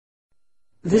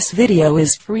This video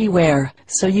is freeware,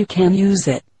 so you can use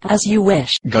it as you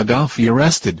wish. Gaddafi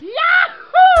arrested.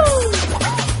 Yahoo!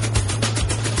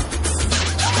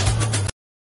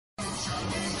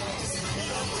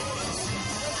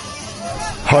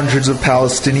 Hundreds of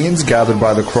Palestinians gathered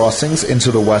by the crossings into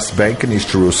the West Bank and East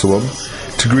Jerusalem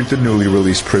to greet the newly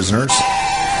released prisoners.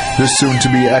 The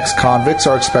soon-to-be ex-convicts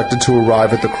are expected to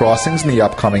arrive at the crossings in the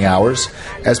upcoming hours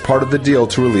as part of the deal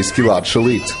to release Gilad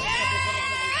Schalit.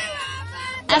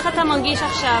 איך אתה מרגיש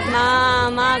עכשיו?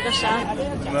 מה ההרגשה?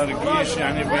 מרגיש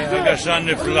הרגשה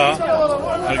נפלאה,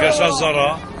 הרגשה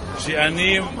זרה,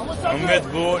 שאני עומד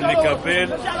בו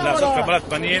לעשות קבלת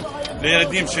פנים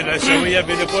לילדים של עיסאוויה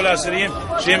ולכל האסירים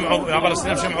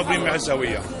הפלסטינים שהם עוברים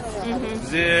מעיסאוויה.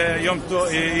 זה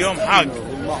יום חג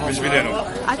בשבילנו.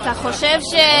 אתה חושב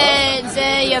שזה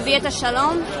יביא את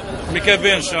השלום?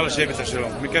 מקווה אינשאללה שיביא את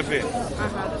השלום,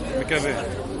 מקווה.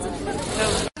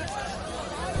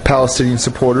 Palestinian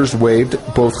supporters waved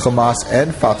both Hamas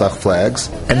and Fatah flags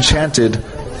and chanted,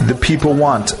 "The people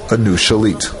want a new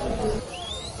Schalit."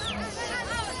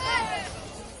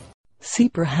 See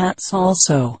perhaps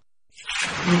also.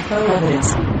 Info evidence,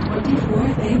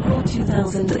 24th April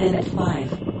 2005.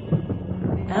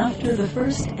 After the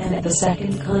first and the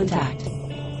second contact.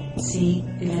 See,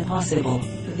 if possible,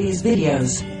 these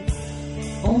videos.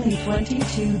 Only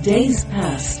 22 days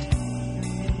passed.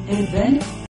 And then